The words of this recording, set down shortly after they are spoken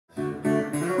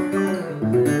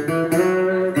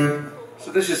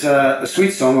So this is a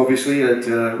sweet song, obviously.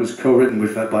 It was co-written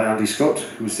with by Andy Scott,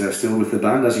 who's still with the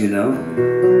band, as you know.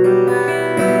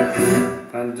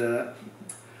 And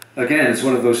again, it's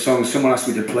one of those songs, someone asked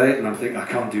me to play it, and I'm thinking, I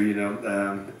can't do, you know,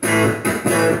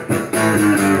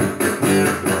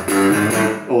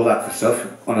 all that stuff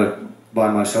by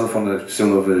myself on a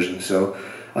solo version. So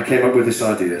I came up with this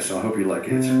idea, so I hope you like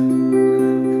it.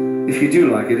 If you do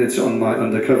like it, it's on my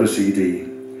undercover CD.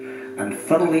 And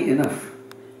funnily enough,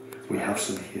 we have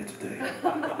some here today.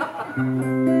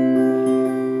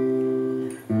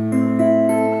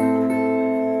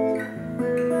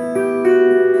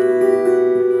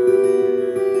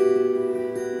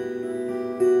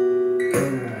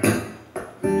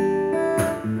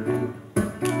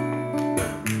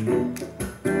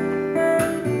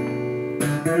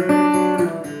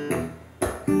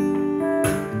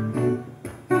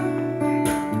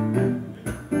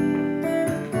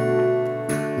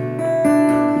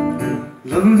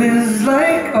 Love is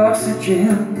like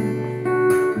oxygen.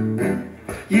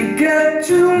 You get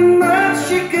too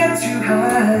much, you get too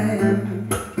high.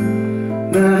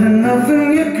 Not enough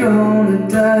and you're gonna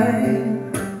die.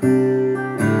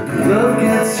 Love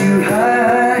gets you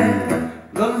high.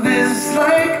 Love is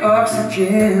like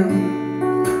oxygen.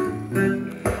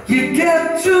 You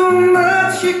get too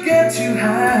much, you get too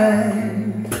high.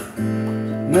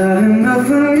 Not enough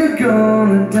and you're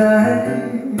gonna die.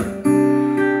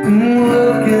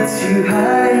 Love gets you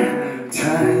high,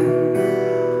 time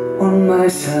on my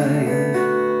side.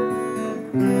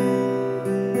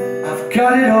 I've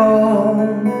got it all.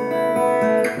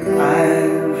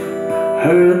 I've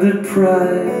heard that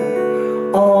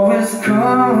pride always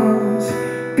comes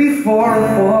before a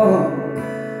fall.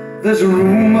 There's a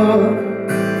rumor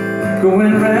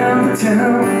going round the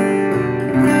town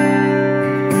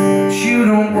that you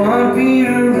don't want me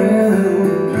around.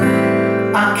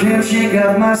 I can't shake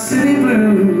out my city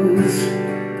blues.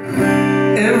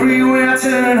 Everywhere I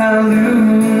turn I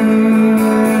lose.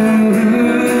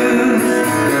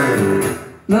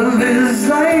 Love is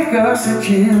like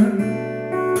oxygen.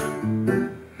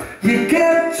 You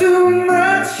get too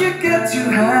much, you get too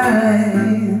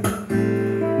high.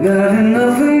 Not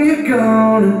enough and you're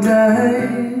gonna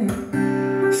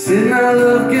die. Said my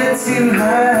love gets you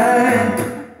high.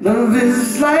 Love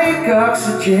is like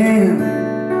oxygen.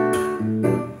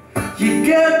 You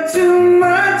get too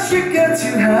much, you get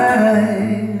too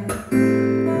high.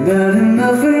 Not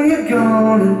enough and you're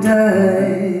gonna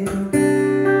die.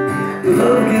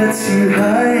 Love gets you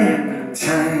high.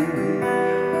 Time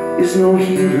is no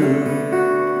healer.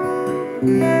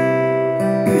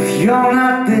 If you're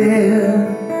not there,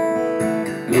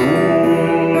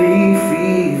 lonely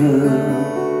fever.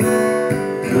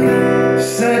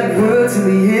 Sad words in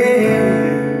the air.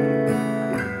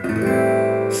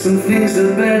 Some things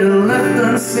are better left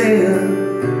unsaid.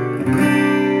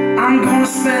 I'm gonna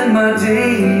spend my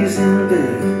days in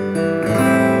bed.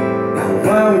 Now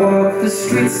I walk the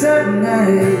streets at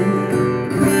night,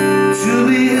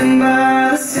 hidden by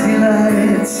the city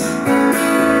lights.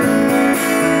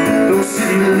 Those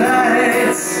city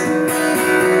lights.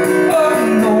 Oh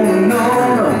no, no,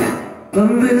 no.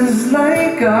 Love is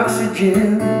like oxygen.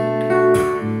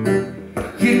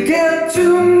 You get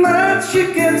too much,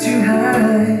 you get too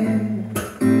high.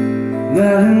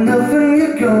 Not enough and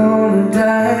you're gonna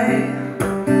die.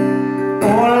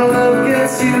 Oh, love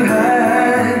gets you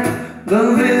high.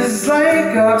 Love is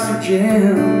like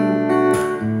oxygen.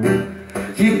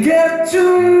 You get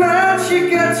too much, you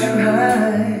get too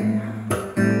high.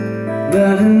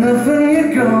 Not enough and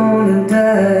you're gonna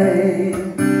die.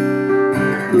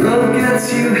 Love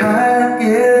gets you high,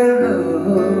 yeah,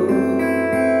 love.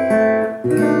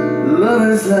 Love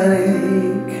is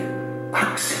like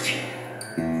oxygen.